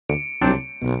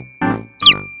It's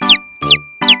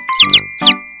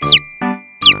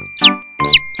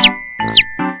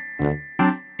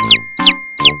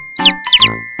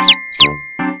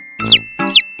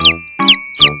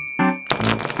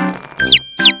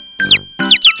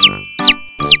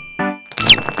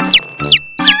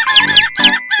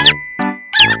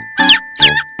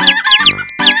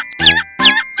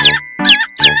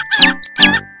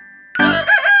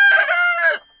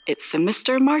the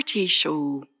Mr. Marty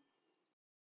Show.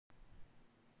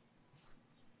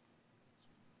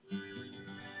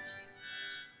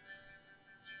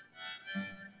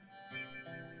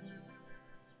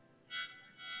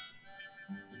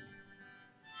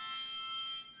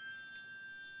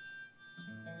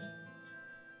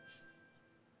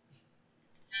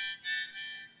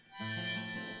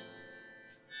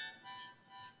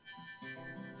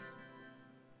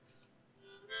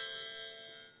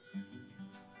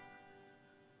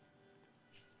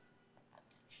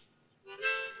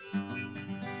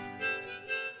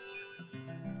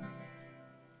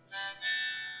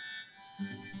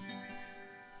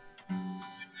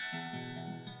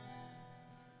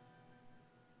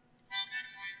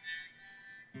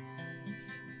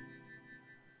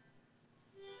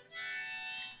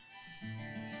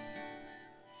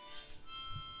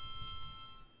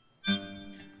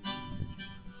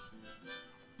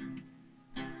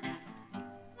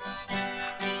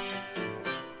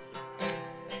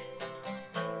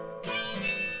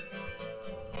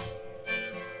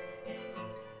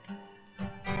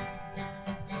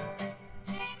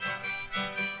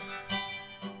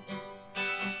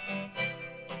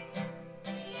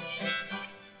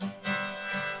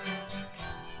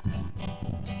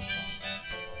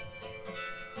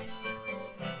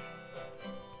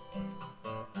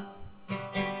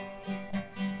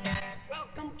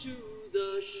 To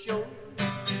the show.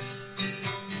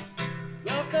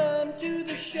 Welcome to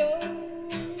the show.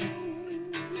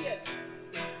 Yeah.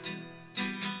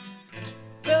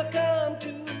 Welcome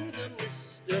to the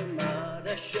Mr.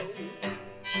 Marty Show.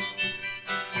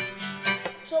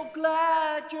 So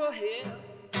glad you're here.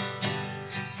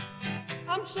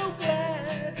 I'm so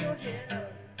glad you're here.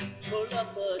 Pull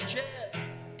up a chair.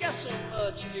 Got so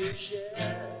much to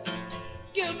share.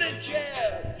 Give me a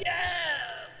chair. Yeah.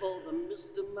 For the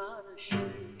Mr. Marty Show.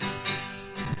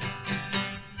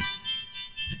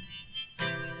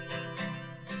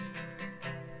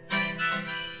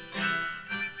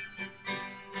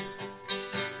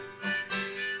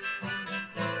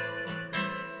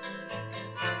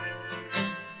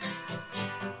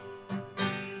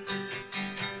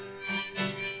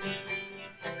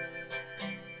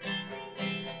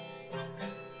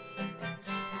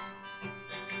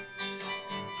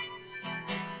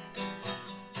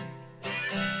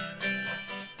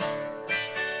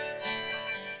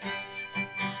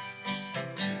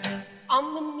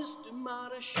 On the Mr.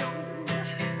 Marty Show.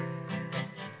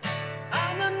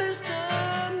 On the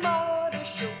Mr. Marty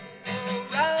Show.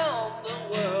 Around the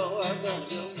world we're gonna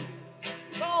go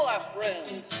with all our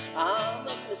friends on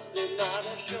the Mr.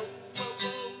 Marty Show. Whoa,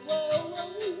 whoa, whoa,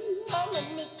 whoa. On the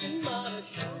Mr. Marty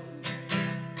Show.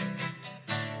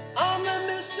 On the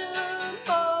Mr.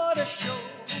 Marty Show.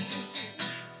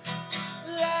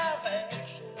 Live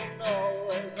action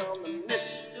always on the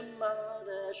Mr.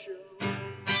 Marty Show.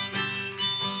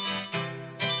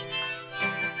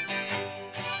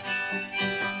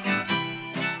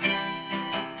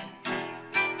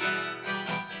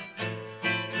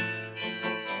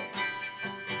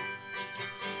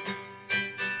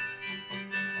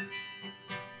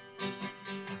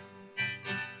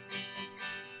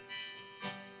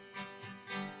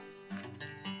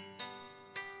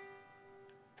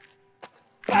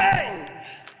 Bang!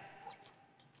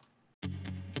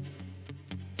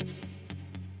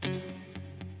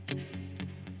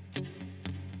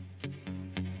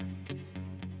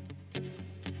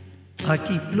 I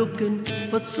keep looking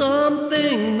for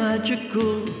something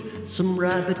magical, some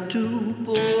rabbit to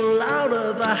pull out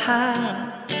of a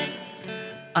hat.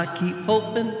 I keep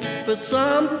hoping for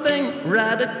something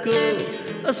radical,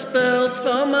 a spell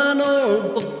from an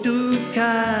old book to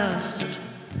cast.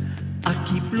 I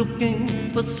keep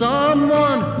looking for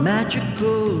someone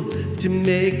magical to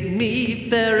make me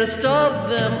fairest of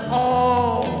them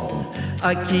all.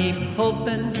 I keep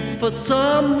hoping for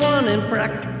someone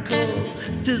impractical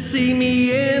to see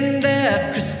me in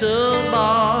their crystal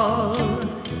ball.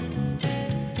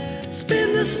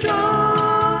 Spin the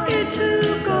straw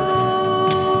into gold.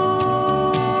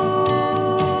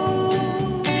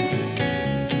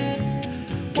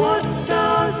 What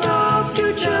does our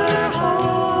future hold?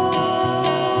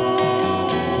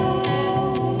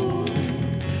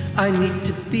 I need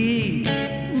to be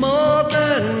more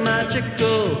than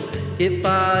magical if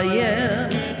I am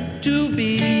to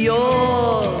be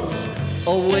yours.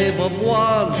 A wave of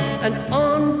one and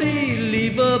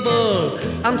unbelievable.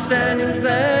 I'm standing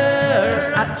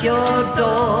there at your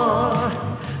door.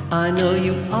 I know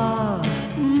you are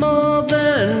more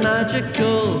than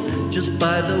magical, just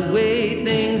by the way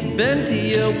things bend to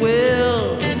your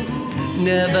will.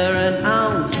 Never an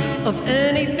ounce of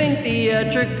anything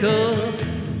theatrical,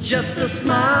 just a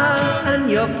smile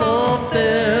and you're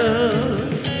fulfilled.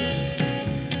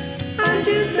 And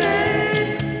you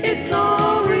say it's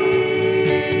all real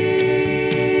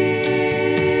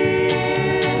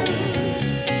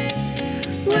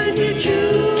when you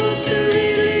choose to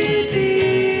really feel.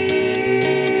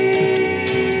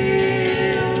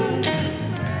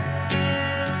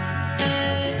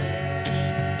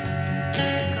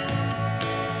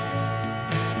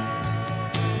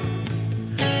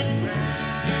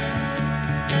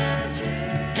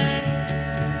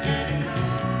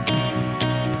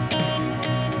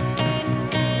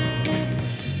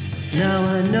 Now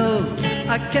I know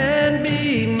I can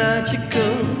be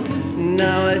magical.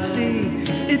 Now I see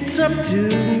it's up to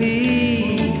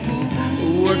me.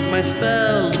 Work my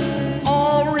spells,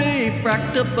 all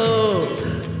refractable,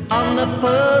 on the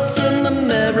person the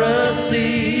mirror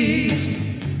sees.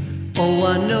 Oh,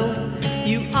 I know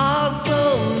you are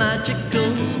so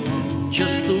magical,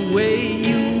 just the way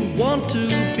you want to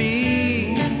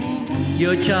be.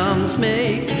 Your charms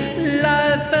make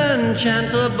life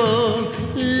enchantable,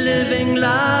 living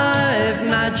life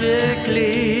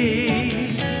magically.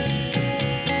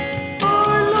 I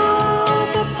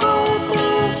love a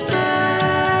powerful spell.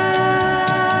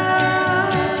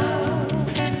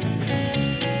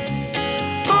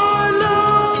 I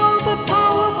love a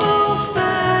powerful spell.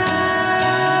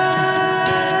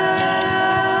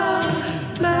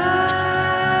 Magical.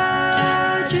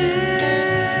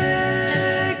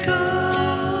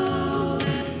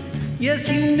 Yes,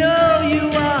 you know you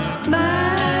are magical.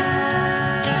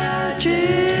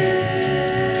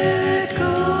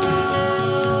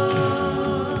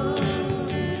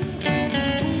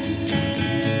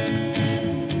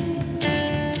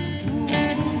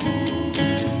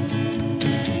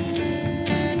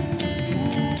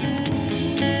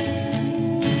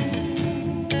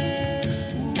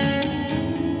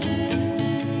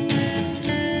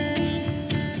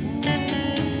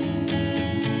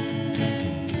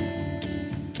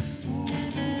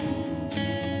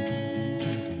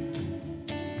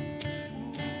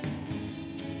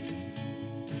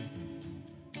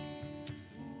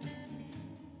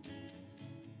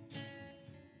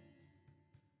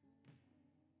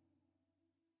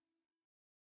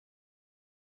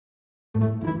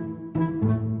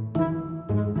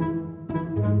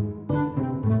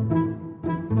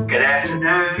 Good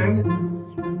afternoon,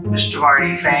 Mr.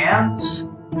 Marty fans.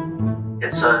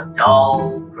 It's a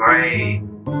dull, gray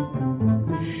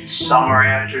summer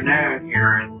afternoon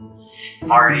here in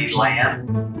Marty land.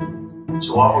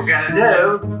 So what we're going to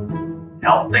do, to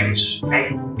help things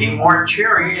be more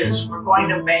cheery, is we're going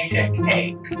to make a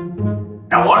cake.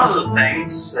 Now, one of the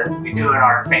things that we do in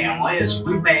our family is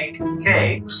we make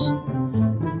cakes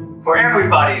for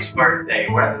everybody's birthday,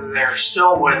 whether they're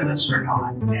still with us or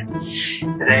not. And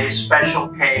today's special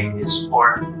cake is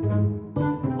for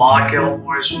Ma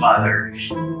Gilmore's mother,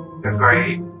 the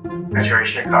great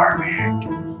Patricia Carmack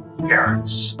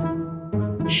parents.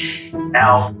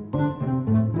 Now,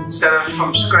 instead of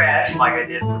from scratch like I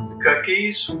did with the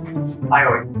cookies,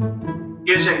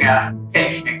 using a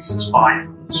cake mix is fine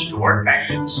from the store. In fact,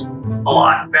 it's a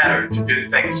lot better to do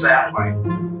things that way.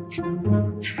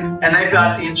 And they've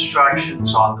got the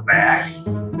instructions on the back.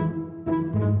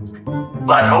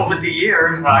 But over the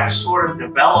years, I've sort of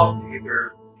developed,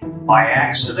 either by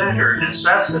accident or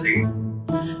necessity,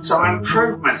 some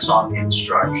improvements on the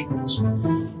instructions.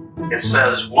 It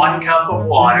says 1 cup of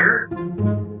water.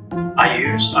 I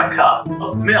use a cup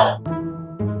of milk.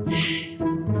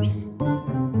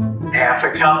 Half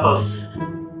a cup of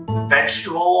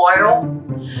vegetable oil.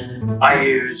 I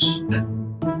use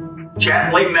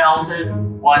gently melted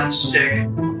 1 stick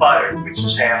of butter, which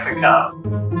is half a cup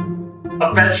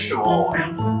of vegetable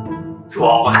oil, to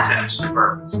all intents and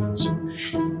purposes.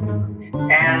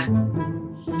 And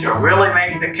to really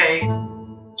make the cake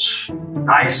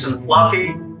nice and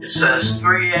fluffy, it says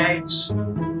 3 eggs.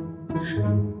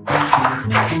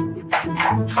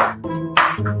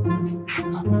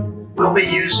 We'll be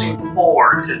using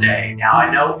 4 today. Now, I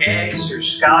know eggs are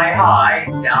sky high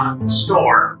down at the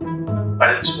store, but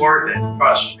it's worth it,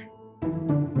 trust me.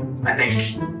 I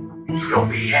think you'll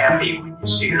be happy when you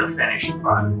see the finished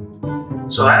product.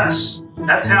 So that's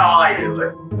how I do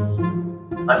it.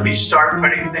 Let me start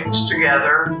putting things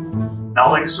together.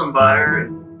 melting some butter,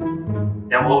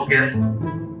 and then we'll get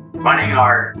running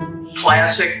our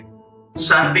classic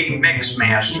Sunbeam Mix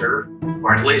Master,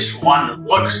 or at least one that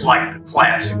looks like the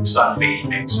classic Sunbeam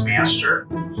Mix Master.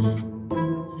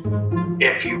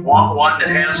 If you want one that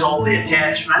has all the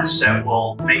attachments that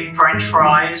will make French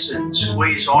fries and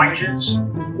squeeze oranges,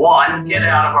 1, get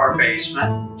out of our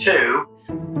basement. 2,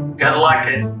 good luck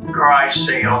at garage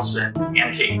sales and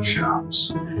antique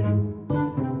shops.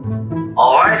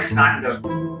 All right, time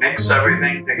to mix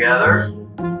everything together.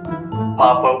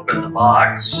 Pop open the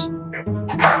box.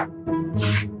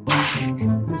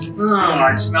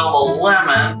 I smell the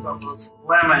lemon from this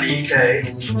lemony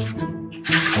cake.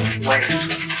 Wait,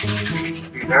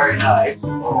 be very nice.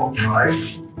 All right.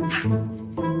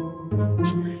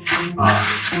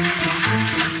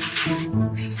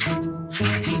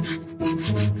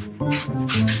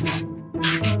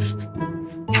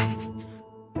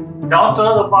 Don't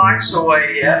throw the box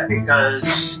away yet,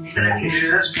 because even if you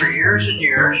do this for years and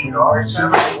years, you always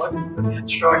have to look at the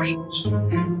instructions.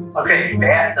 Okay,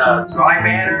 add the dry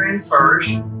batter in first.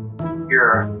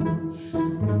 Your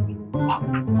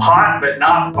hot but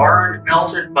not burned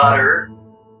melted butter,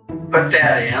 put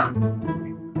that in.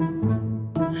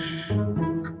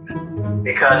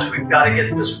 Because we've got to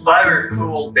get this butter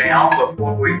cooled down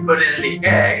before we put in the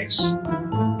eggs.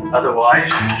 Otherwise,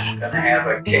 you're just going to have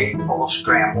a cake full of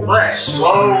scrambled eggs.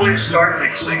 Slowly start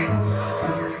mixing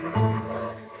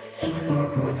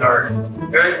with our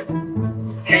good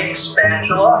cake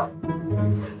spatula.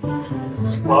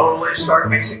 Slowly start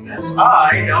mixing this.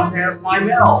 I don't have my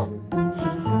milk.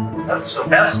 That's the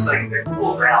best thing to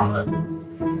cool down the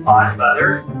hot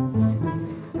butter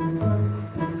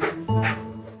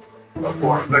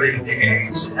before putting the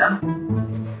eggs in.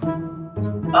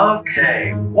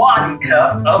 Okay, 1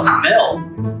 cup of milk.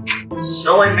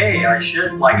 Silly me, I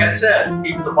should, like I said,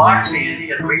 keep the box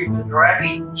handy and read the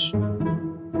directions.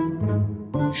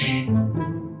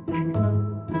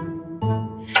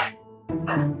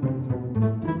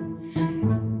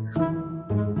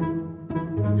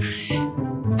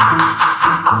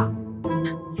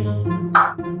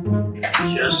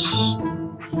 Just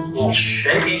a little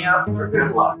shaking up for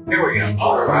good luck. Here we go.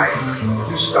 All right.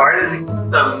 Started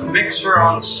the mixer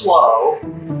on slow. We're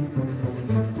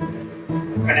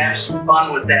going to have some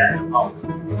fun with that in a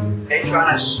moment. Okay,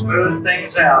 trying to smooth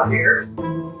things out here.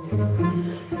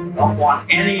 Don't want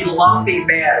any lumpy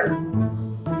batter.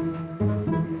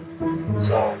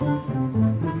 So,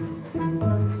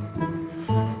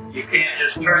 you can't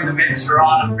just turn the mixer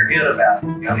on and forget about it.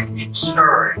 You got to keep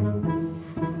stirring.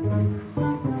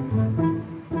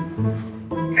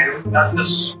 Okay, we've got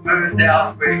this smoothed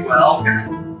out pretty well.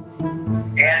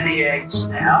 Add the eggs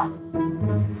now.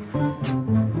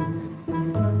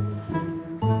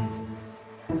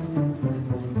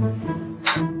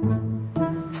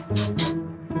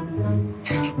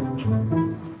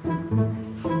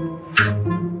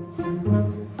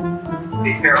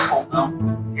 Be careful,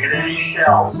 don't get any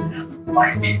shells in. It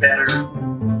might be better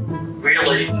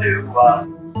really to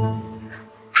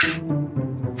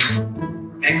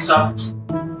mix up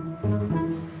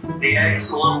the eggs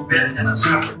a little bit in a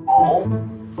separate bowl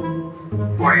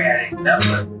before adding them,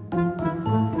 but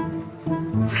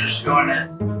we're just going to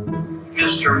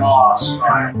Mr. Moss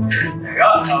right here.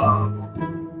 Uh-oh.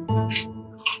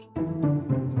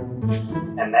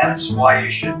 And that's why you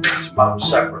should mix them up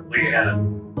separately ahead of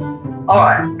time. All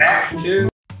right, back to...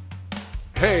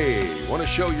 Hey, want to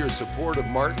show your support of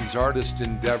Martin's artist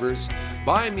endeavors?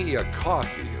 Buy Me a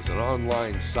Coffee is an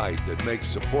online site that makes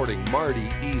supporting Marty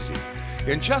easy.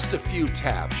 In just a few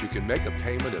taps, you can make a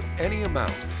payment of any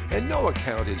amount, and no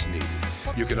account is needed.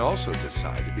 You can also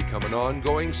decide to become an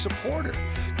ongoing supporter.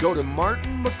 Go to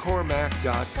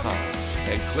martinmccormack.com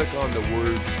and click on the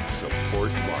words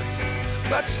Support Martin.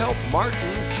 Let's help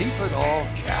Martin keep it all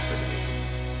caffeinated.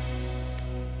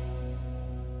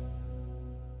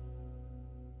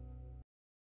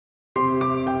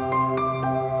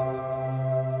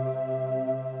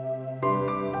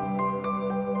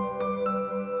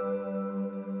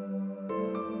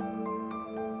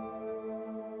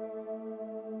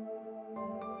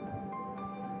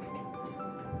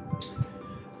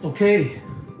 Okay,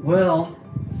 well,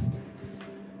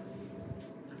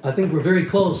 I think we're very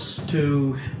close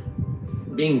to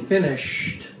being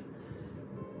finished,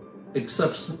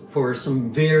 except for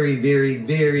some very, very,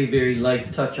 very, very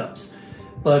light touch-ups.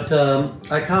 But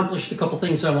I accomplished a couple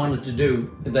things I wanted to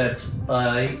do. That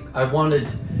I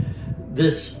wanted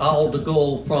this owl to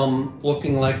go from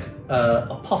looking like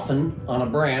a puffin on a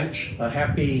branch, a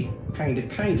happy, kind of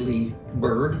kindly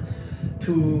bird,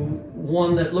 to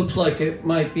one that looks like it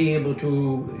might be able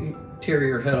to tear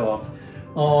your head off.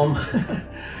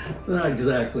 Not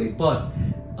exactly, but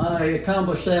I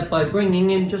accomplished that by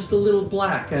bringing in just a little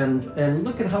black, and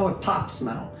look at how it pops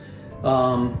now.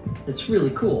 It's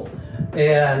really cool.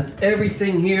 And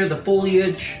everything here, the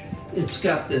foliage, it's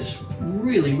got this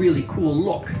really, really cool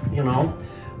look, you know.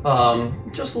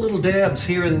 Just little dabs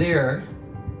here and there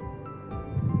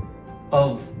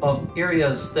of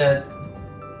areas that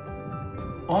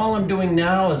all I'm doing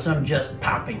now is I'm just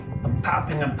popping. I'm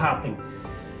popping.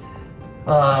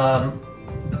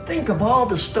 Think of all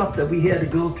the stuff that we had to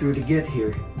go through to get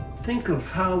here. Think of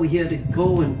how we had to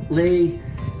go and lay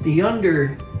the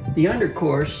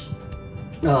undercourse,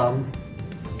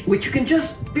 which you can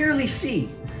just barely see,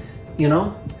 you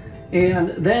know.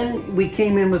 And then we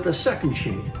came in with the second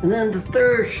shade, and then the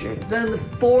third shade, then the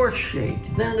fourth shade,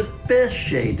 then the fifth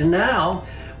shade, and now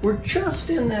we're just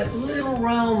in that little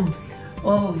realm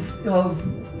of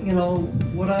you know,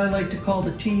 what I like to call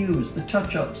the TUs, the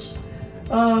touch-ups.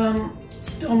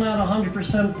 Still not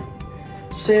 100%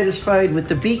 satisfied with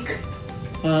the beak.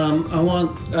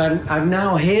 I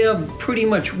now have pretty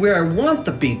much where I want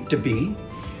the beak to be.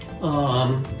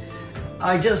 I'm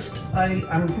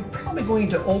probably going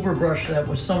to overbrush that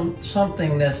with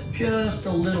something that's just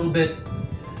a little bit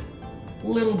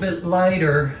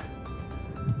lighter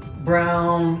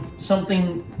brown,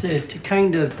 something to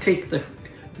kind of take the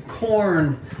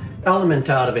corn element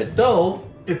out of it. Though,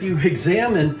 if you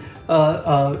examine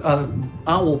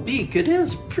owl beak, it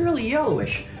is fairly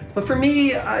yellowish. But for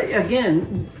me,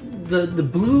 again, the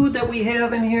blue that we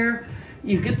have in here,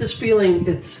 you get this feeling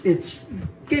it's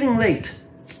getting late.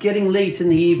 It's getting late in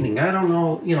the evening. I don't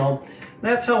know, you know,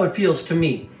 that's how it feels to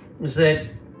me. Is that,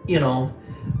 you know,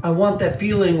 I want that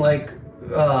feeling like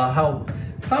how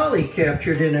Polly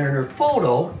captured it in her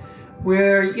photo,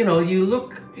 where, you know, you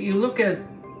look at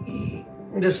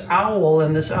this owl,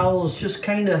 and this owl's just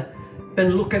kind of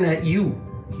been looking at you,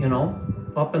 you know,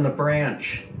 up in the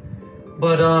branch.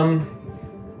 But I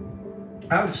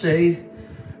would say,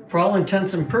 for all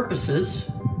intents and purposes,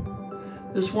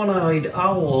 this one-eyed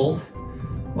owl,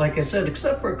 like I said,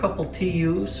 except for a couple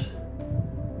TUs, a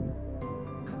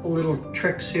couple little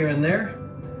tricks here and there,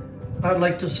 I'd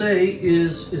like to say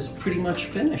is pretty much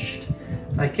finished.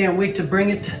 I can't wait to bring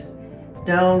it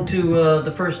down to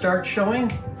the first art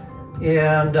showing,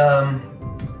 and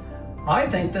I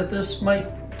think that this might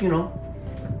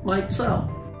sell.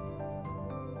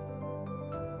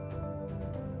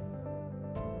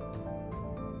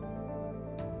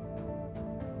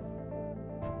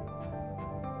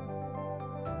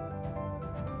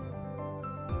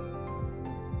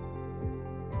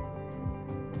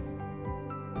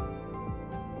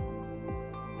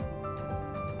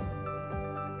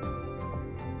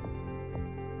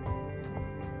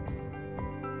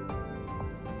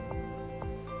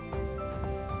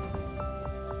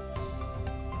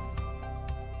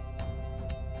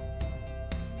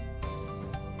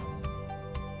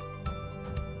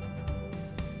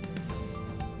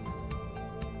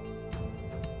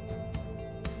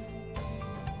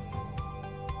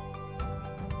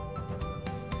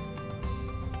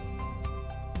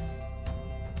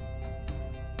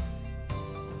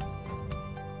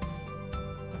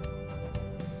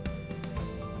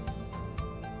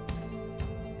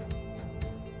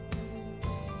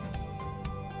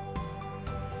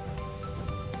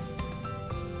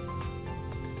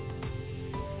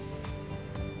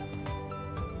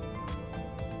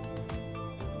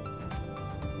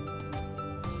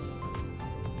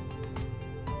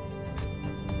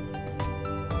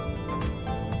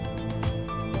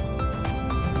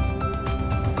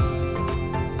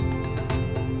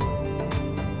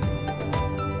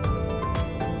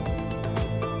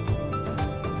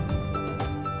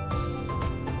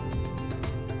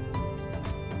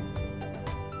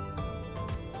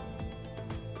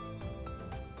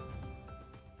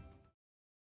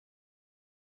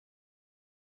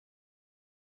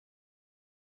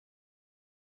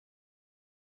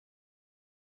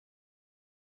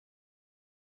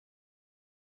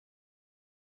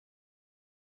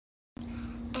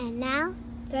 And now,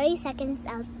 30 seconds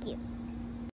of cue.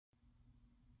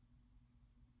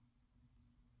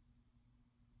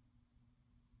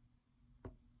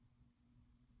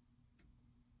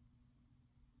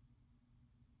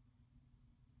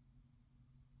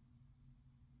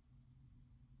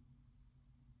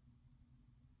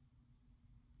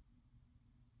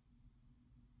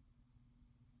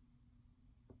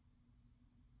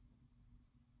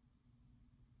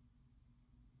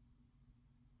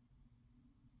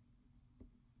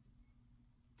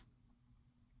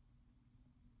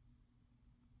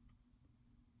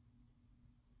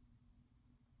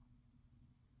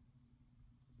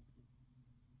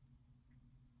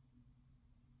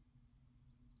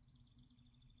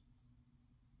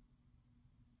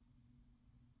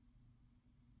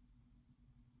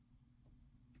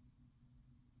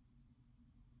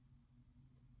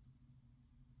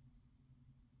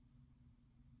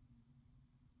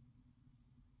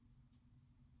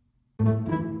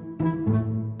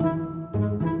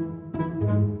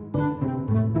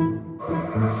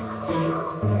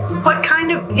 What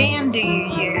kind of pan do you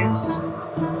use?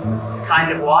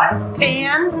 Kind of what?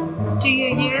 Pan do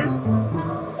you use?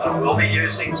 We'll be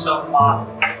using some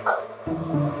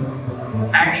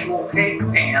actual cake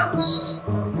pans.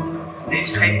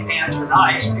 These cake pans are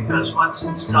nice because once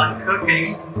it's done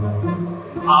cooking,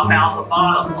 pop out the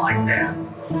bottom like that.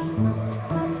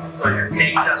 So your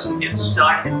cake doesn't get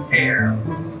stuck and tear.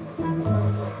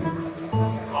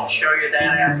 I'll show you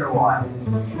that after a while.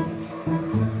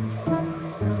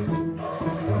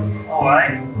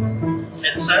 Alright,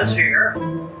 it says here,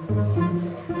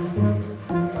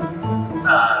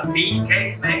 beat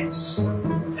cake mix,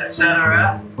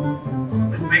 etc.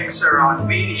 with mixer on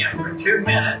medium for 2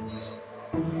 minutes.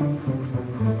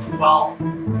 Well,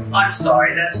 I'm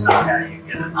sorry, that's not how you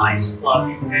get a nice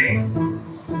fluffy cake.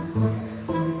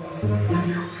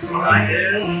 What I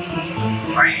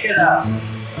do, crank it up.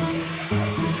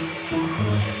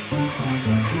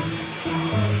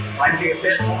 Might be a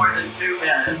bit more than 2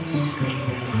 minutes.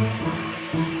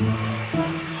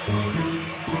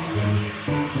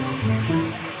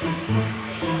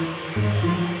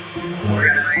 We're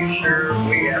going to make sure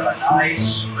we have a nice,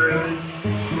 smooth,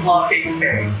 fluffy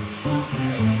cake.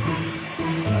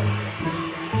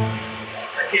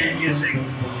 Again, using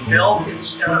milk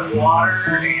instead of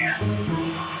water and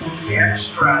the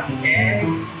extra egg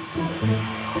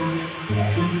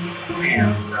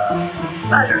and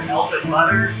butter, melted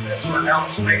butter. That's what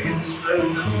helps make it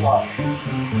smooth and fluffy.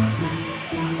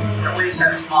 At least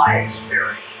that's my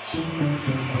experience.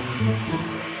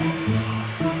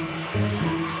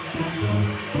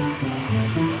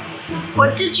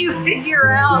 What did you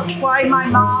figure out why my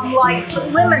mom liked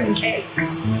lemon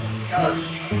cakes? Because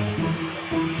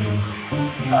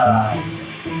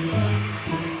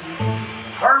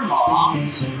her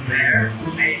mom's their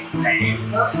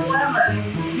name was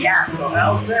Lemon. Yes. So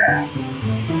how's that?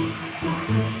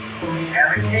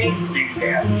 Have a cake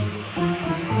together.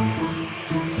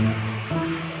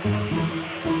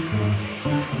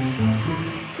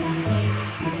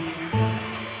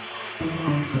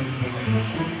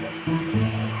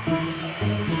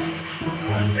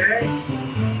 Okay.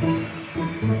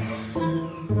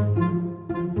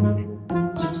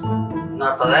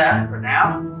 Enough of that for now.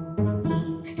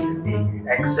 Get the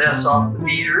excess off the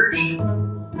beaters.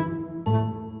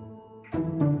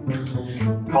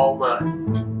 Call the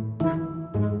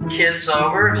kids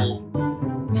over, it'll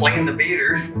clean the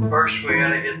beaters. First we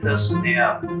gotta get this in the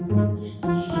oven.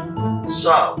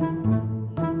 So,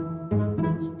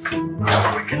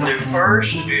 what we can do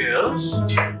first is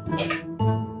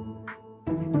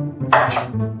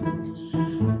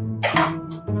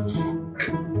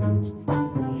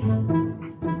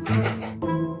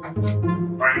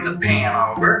bring the pan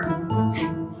over.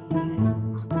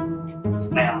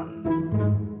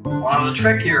 And one of the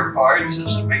trickier parts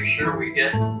is to make sure we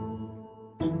get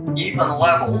even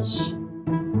levels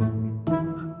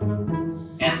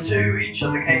into each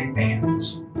of the cake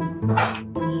pans.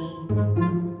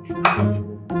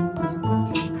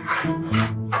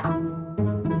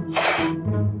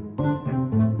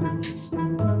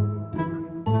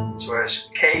 So this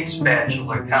cake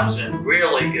spatula comes in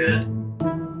really good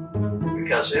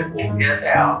because it will get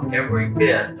out every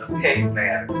bit of cake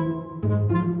batter.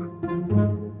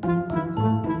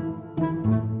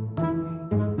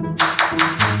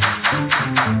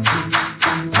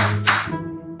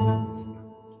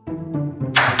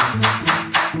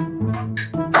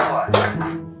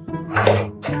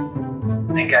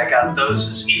 I think I got those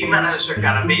as even as they're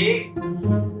gonna be.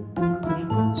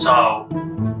 So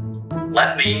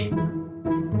let me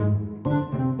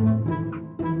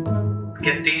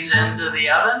get these into the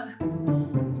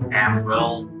oven and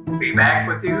we'll be back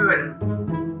with you in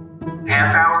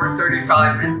half hour and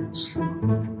 35 minutes.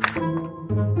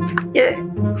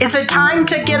 Is it time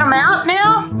to get them out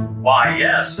now? Why,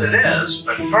 yes, it is.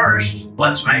 But first,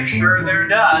 let's make sure they're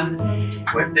done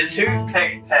with the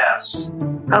toothpick test.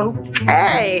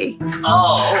 Okay.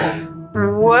 Oh.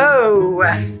 Whoa.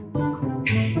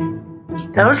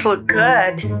 Those look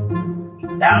good.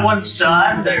 That one's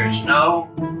done. There's no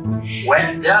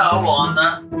wet dough on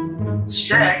the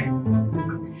stick.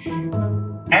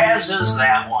 As is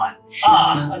that one.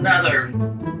 Ah, another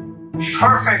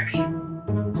perfect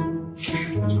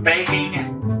baking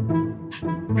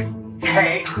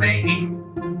cake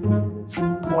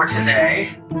for today.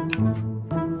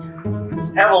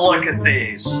 Have a look at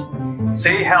these.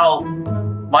 See how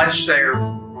much they're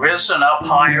risen up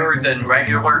higher than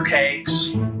regular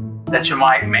cakes? that you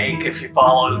might make if you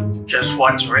follow just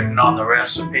what's written on the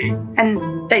recipe.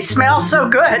 And they smell so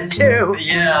good too.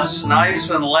 Yes, nice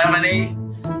and lemony,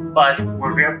 but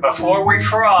before we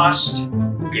frost,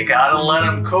 you gotta let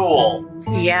them cool.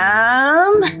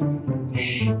 Yum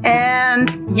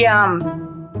and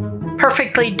yum.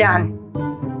 Perfectly done.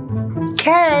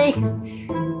 Okay.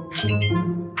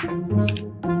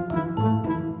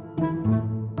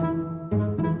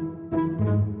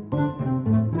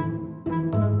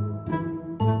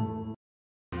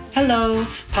 Hello,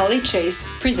 Polly Chase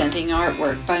presenting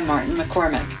artwork by Martin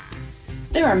McCormack.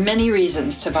 There are many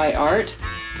reasons to buy art.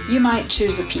 You might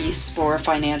choose a piece for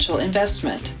financial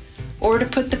investment or to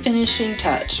put the finishing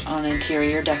touch on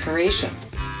interior decoration.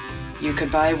 You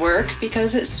could buy work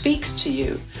because it speaks to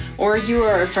you or you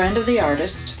are a friend of the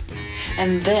artist.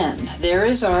 And then there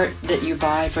is art that you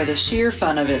buy for the sheer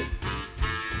fun of it.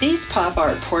 These pop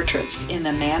art portraits in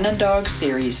the Man and Dog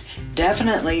series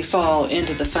definitely fall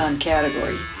into the fun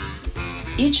category.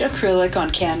 Each acrylic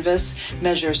on canvas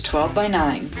measures 12 by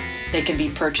 9. They can be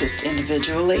purchased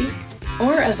individually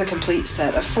or as a complete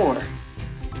set of 4.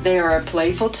 They are a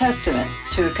playful testament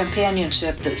to a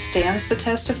companionship that stands the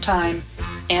test of time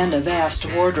and a vast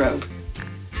wardrobe.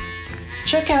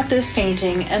 Check out this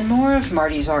painting and more of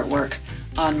Marty's artwork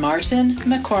on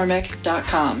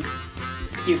martinmccormack.com.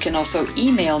 You can also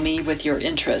email me with your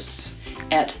interests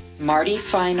at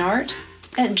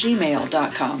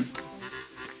martyfineart@gmail.com.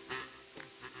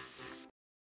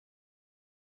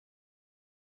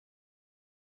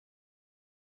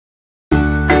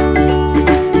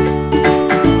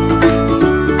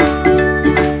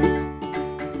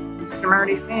 Mr.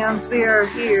 Marty fans, we are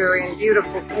here in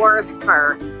beautiful Forest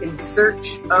Park in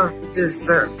search of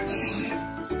dessert.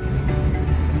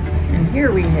 And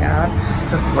here we have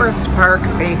the Forest Park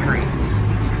Bakery.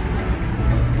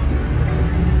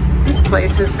 This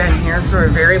place has been here for a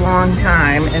very long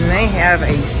time and they have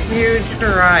a huge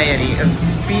variety of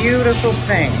beautiful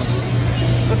things.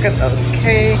 Look at those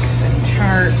cakes and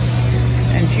tarts,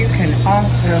 and you can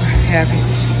also have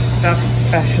stuff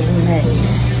specially made.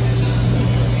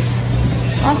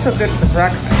 Also good for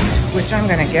breakfast, which I'm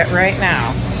gonna get right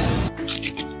now.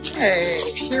 Hey,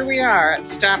 here we are at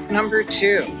stop number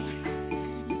 2.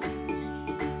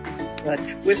 The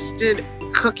Twisted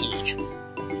Cookie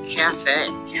Cafe.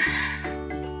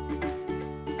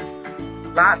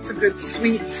 Lots of good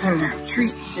sweets and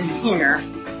treats in here.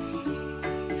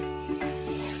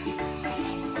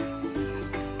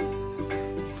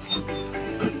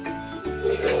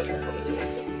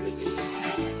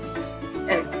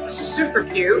 Super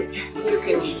cute. You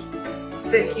can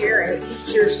sit here and eat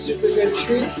your super good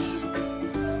treats.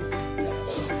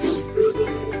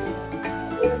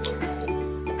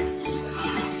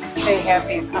 They have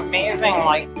these amazing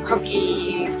like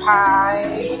cookie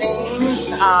pie things,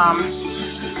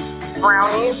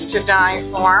 brownies to die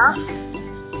for.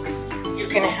 You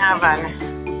can have a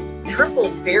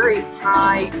triple berry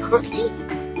pie cookie.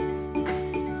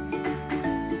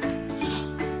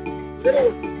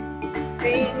 Little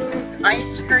things,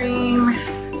 ice cream,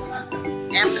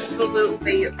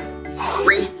 absolutely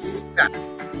great stuff.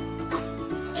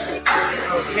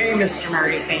 Okay, Mr.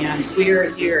 Marty fans, we are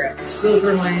here at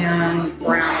Silverland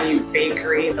Brownie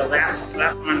Bakery, the last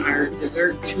stop on our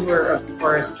dessert tour of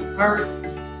Forest Park.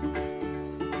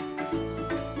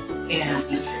 And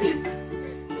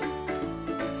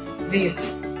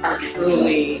these are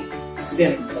truly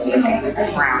simple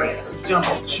brownies.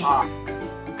 Double chocolate,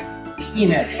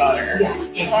 peanut butter,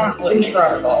 chocolate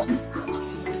truffle,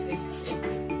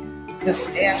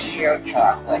 pistachio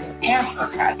chocolate,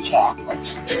 apricot chocolate.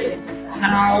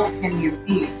 How can you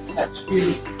beat such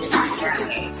beautiful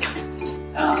brownies?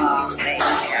 They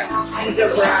have pizza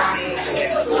brownies, they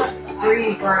have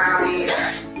free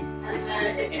brownies,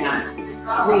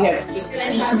 and we have just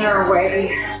eaten our way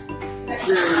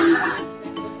through the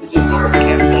dessert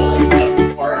capitals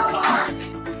of Forest Park.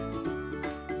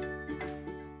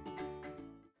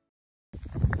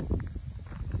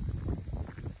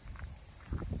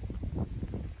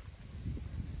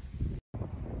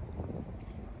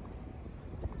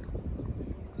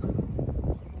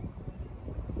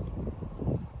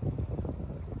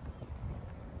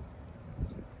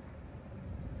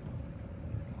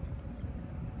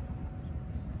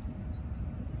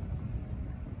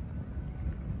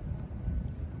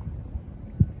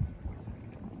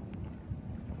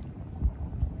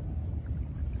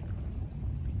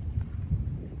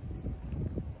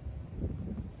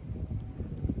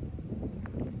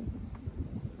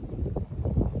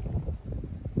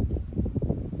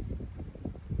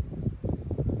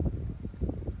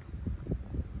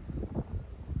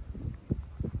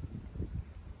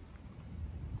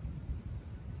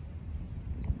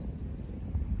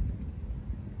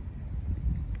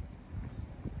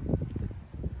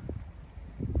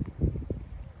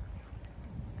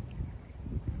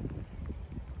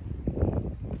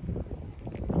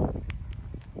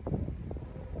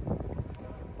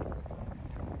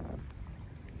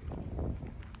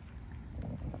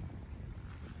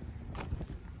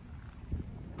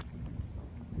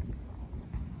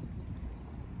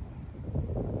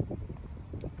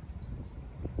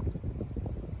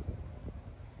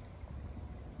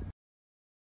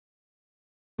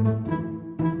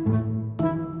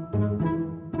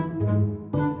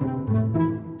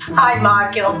 Hi, Ma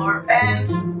Gilmore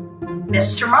fans.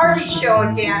 Mr. Marty Show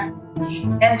again.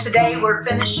 And today we're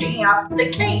finishing up the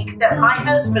cake that my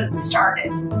husband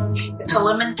started. It's a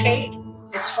lemon cake.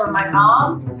 It's for my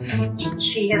mom.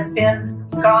 She has been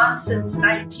gone since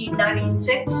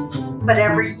 1996, but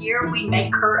every year we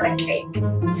make her a cake.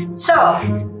 So,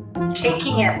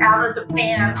 taking it out of the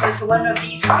pan with one of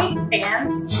these cake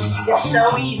pans is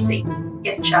so easy.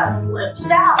 It just lifts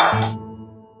out.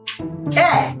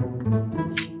 Okay.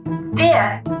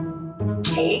 Then,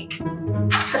 take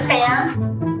the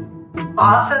pan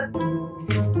off of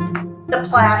the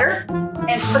platter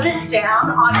and put it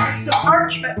down onto some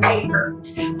parchment paper.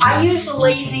 I use a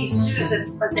Lazy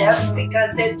Susan for this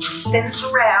because it spins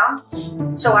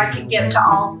around so I can get to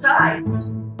all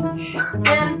sides.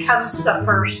 Then comes the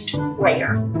first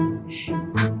layer.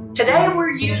 Today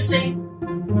we're using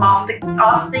off the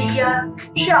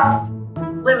shelf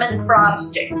lemon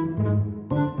frosting.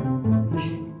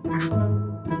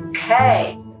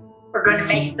 Okay, we're going to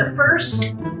make the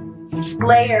first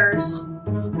layer's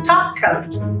top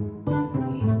coat.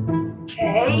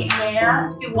 Okay,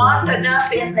 and you want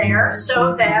enough in there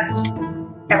so that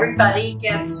everybody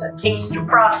gets a taste of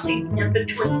frosting in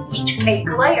between each cake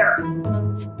layer.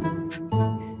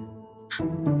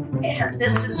 And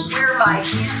this is where my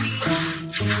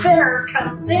handy spinner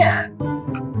comes in.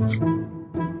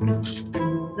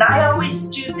 And I always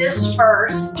do this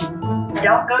first. I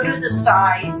don't go to the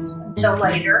sides until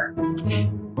later.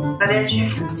 But as you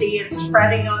can see, it's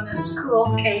spreading on this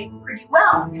cool cake pretty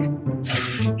well.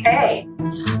 Okay,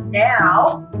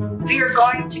 now we are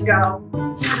going to go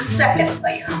to the second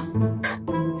layer.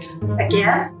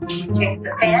 Again, take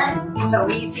the pan, it's so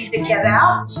easy to get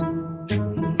out.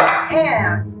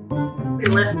 And we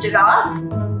lift it off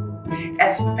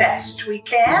as best we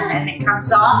can, and it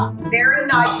comes off very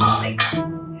nicely.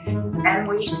 And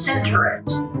we center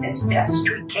it as best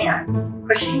we can,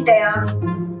 pushing down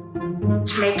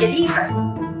to make it even.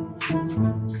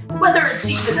 Whether it's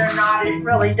even or not, it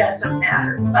really doesn't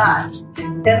matter. But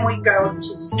then we go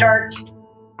to start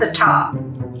the top.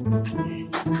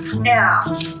 Now,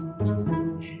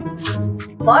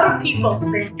 a lot of people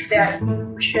think that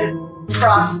you should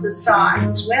frost the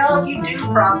sides. Well, you do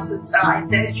frost the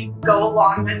sides as you go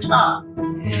along the top.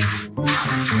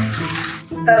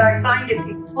 But I find if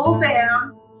you pull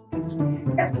down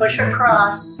and push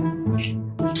across,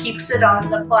 it keeps it on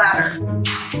the platter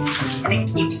and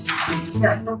it keeps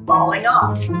them from falling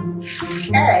off.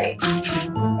 Okay,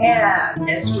 and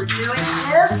as we're doing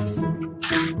this,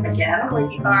 again,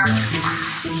 we are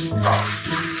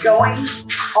going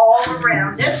all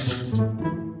around it,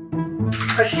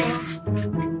 pushing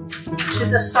to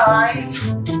the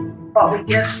sides while we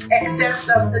get excess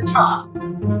of the top.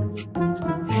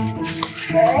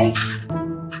 Okay,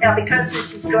 now because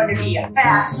this is going to be a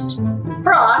fast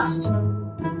frost,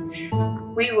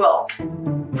 we will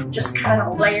just kind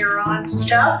of layer on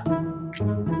stuff.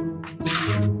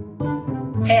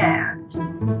 And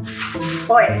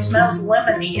boy, it smells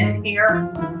lemony in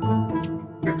here.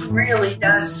 It really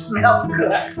does smell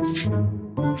good.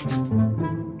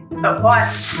 But what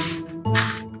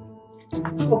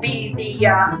will be the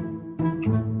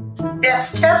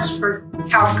best test for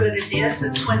how good it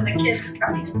is when the kids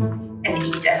come in and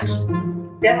eat it.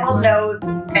 Then we'll know if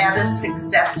we've had a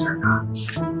success or not.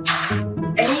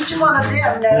 And each one of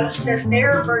them knows that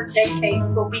their birthday cake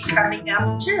will be coming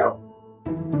up too.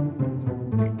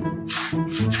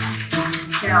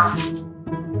 Now,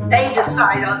 they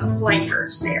decide on the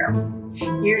flavors there.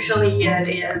 Usually it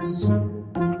is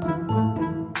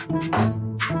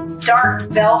dark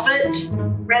velvet,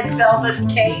 red velvet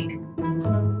cake,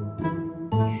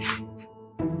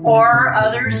 or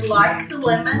others like the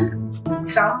lemon.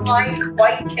 Some like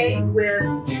white cake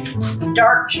with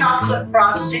dark chocolate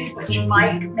frosting, which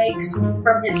Mike makes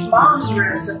from his mom's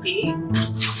recipe.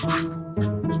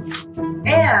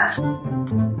 And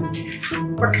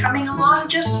we're coming along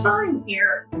just fine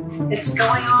here. It's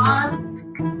going on,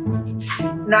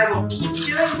 and I will keep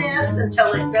doing this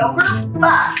until it's over,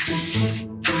 but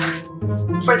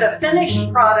for the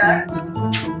finished product,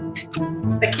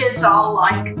 the kids all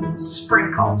like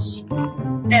sprinkles.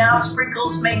 Now,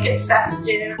 sprinkles make it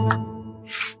festive.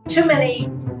 Too many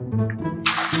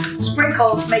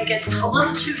sprinkles make it a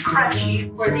little too crunchy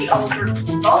for the older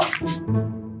people.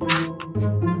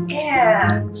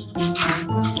 And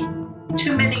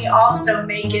too many also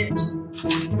make it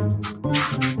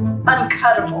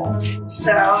uncuttable.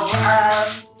 So,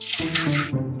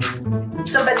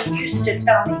 somebody used to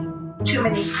tell me too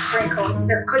many sprinkles.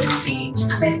 There couldn't be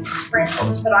too many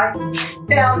sprinkles, but I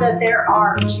found that there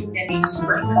are too many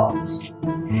sprinkles.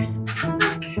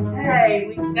 Okay,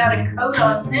 we've got a coat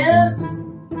on this.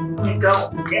 You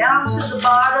go down to the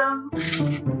bottom.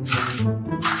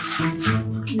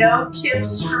 No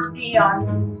tips from me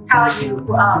on how you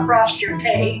frost your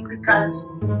cake, because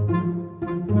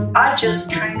I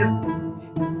just kind of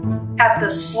have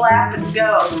the slap and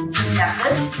go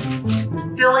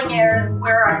method, filling air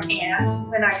where I can,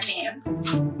 when I can,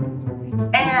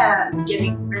 and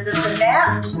getting rid of the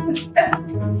gnat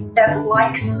that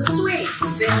likes the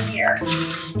sweets in here.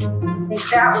 I think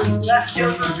that was left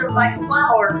over from my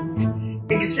flower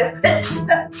exhibit.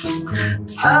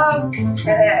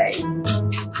 Okay,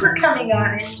 we're coming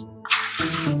on it.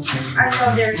 I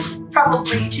know there's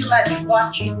probably too much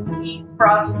watching me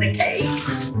frost the cake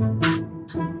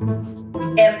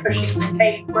and pushing the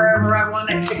cake wherever I want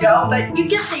it to go, but you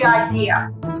get the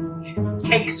idea.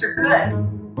 Cakes are good.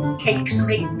 Cakes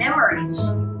make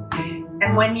memories.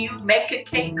 And when you make a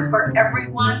cake for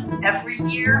everyone every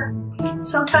year,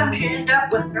 sometimes you end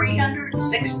up with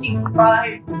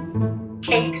 365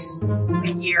 cakes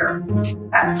a year.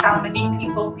 That's how many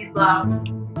people we love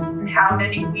and how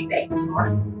many we bake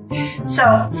for.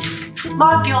 So,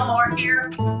 Ma Gilmore here,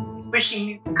 wishing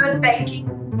you good baking,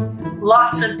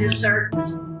 lots of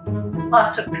desserts,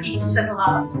 lots of peace and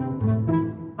love.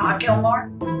 Ma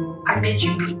Gilmore, I bid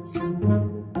you peace.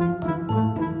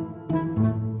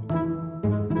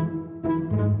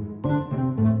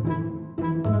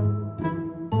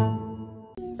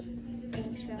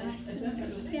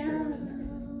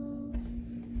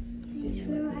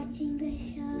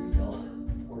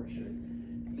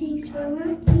 Thanks for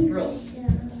watching the show.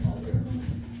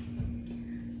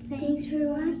 Thanks for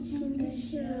watching the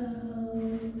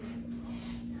show.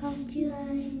 Hope you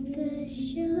like the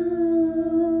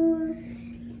show.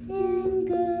 And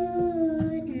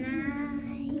good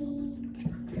night.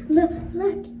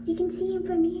 Look, you can see him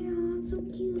from here. Oh, it's so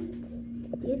cute.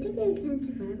 Do you think it can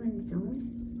survive on its own?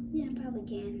 Yeah, probably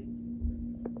can.